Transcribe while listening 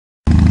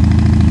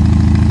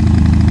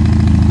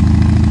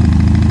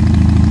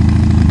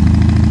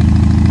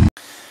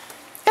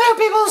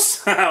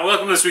Sloths!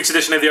 Welcome to this week's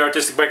edition of The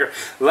Artistic Biker.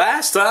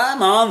 Last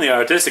time on The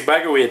Artistic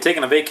Biker, we had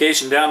taken a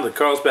vacation down to the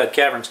Carlsbad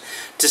Caverns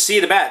to see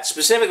the bats,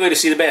 specifically to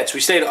see the bats. We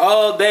stayed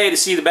all day to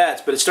see the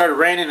bats, but it started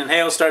raining and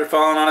hail started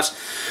falling on us,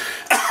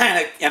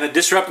 and it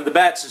disrupted the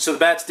bats, and so the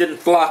bats didn't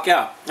flock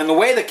out. And the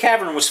way the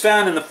cavern was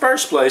found in the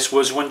first place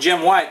was when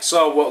Jim White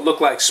saw what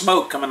looked like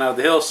smoke coming out of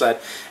the hillside,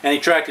 and he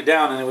tracked it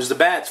down, and it was the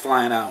bats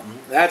flying out. And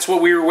that's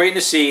what we were waiting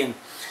to see, and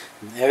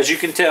as you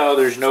can tell,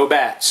 there's no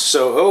bats.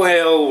 So, oh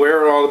hail,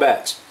 where are all the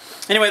bats?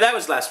 Anyway, that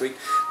was last week.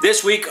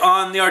 This week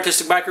on The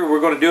Artistic Biker, we're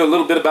going to do a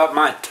little bit about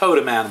my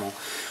totem animal.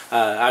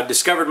 I've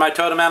discovered my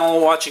totem animal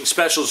watching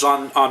specials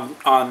on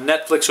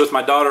Netflix with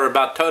my daughter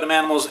about totem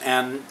animals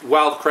and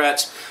Wild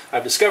Kratts.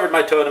 I've discovered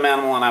my totem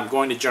animal, and I'm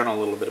going to journal a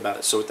little bit about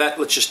it. So with that,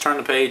 let's just turn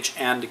the page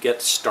and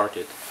get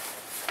started.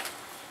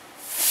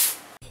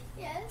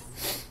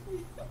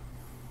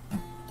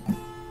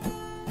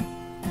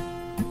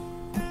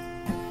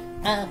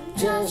 I'm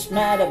just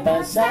mad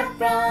about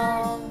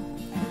Saffron.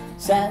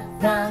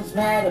 Saffron's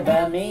mad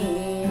about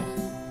me.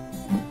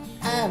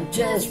 I'm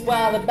just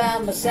wild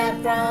about my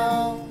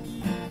Saffron.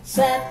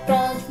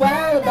 Saffron's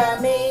wild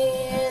about me.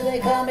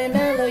 They call me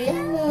Mellow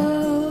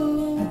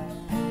Yellow.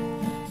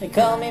 They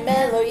call me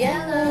Mellow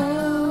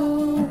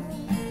Yellow.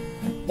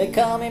 They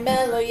call me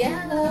Mellow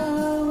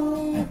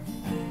Yellow.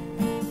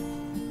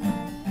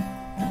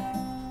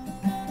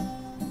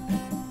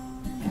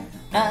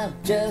 I'm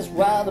just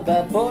wild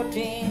about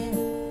 14.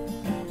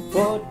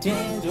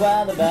 14's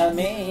wild about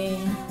me.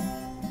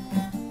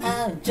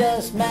 I'm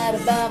just mad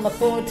about my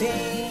 14.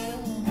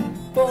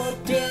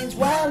 14's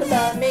wild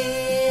about me.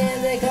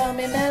 They call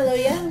me Mellow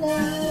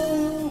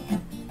Yellow.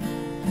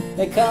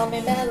 They call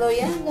me Mellow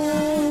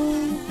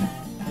Yellow.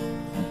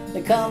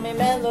 They call me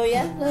Mellow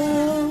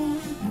Yellow.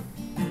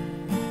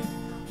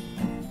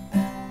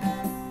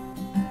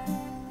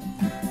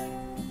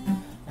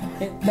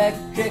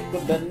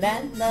 Electrical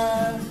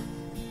banana.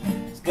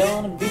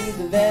 Gonna be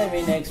the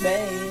very next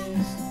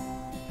phase.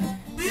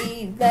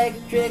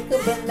 Electrical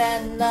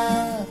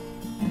banana.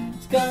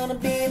 It's gonna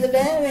be the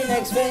very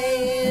next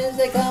phase.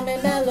 They call me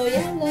Mellow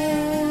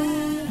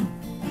Yellow.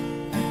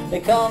 They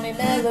call me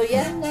Mellow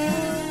Yellow.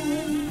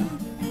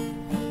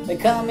 They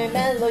call me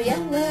Mellow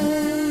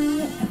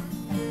Yellow.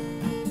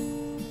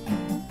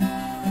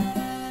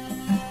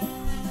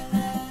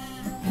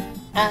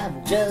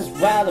 I'm just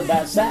wild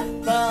about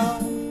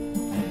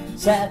Saffron.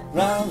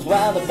 Saffron's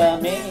wild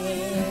about me.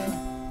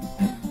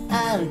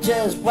 I'm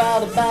just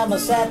wild about my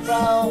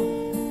Saffron.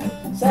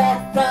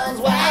 Saffron's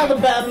wild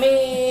about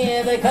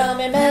me. They call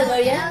me Mellow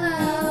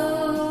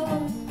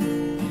Yellow.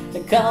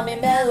 They call me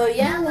Mellow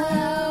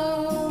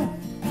Yellow.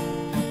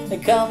 They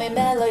call me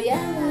Mellow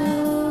Yellow.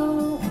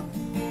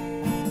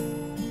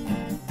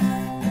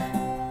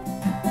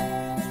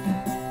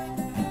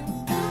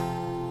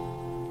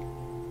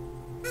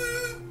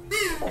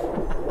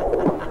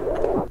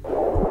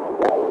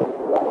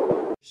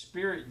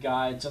 Spirit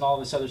guides and all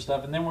this other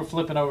stuff, and then we're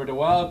flipping over to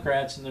Wild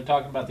Kratts, and they're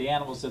talking about the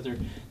animals that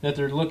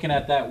they're looking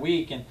at that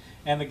week, and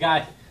the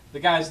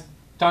guy's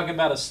talking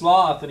about a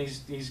sloth, and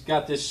he's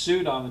got this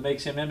suit on that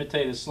makes him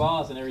imitate a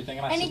sloth and everything,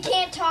 and he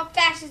can't talk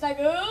fast. He's like,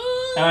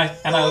 oh.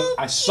 And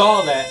I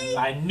saw that, and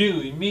I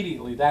knew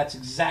immediately that's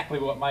exactly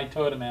what my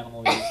totem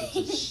animal is.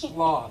 It's a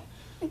sloth.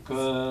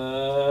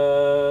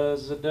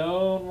 'Cause I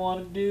don't want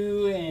to do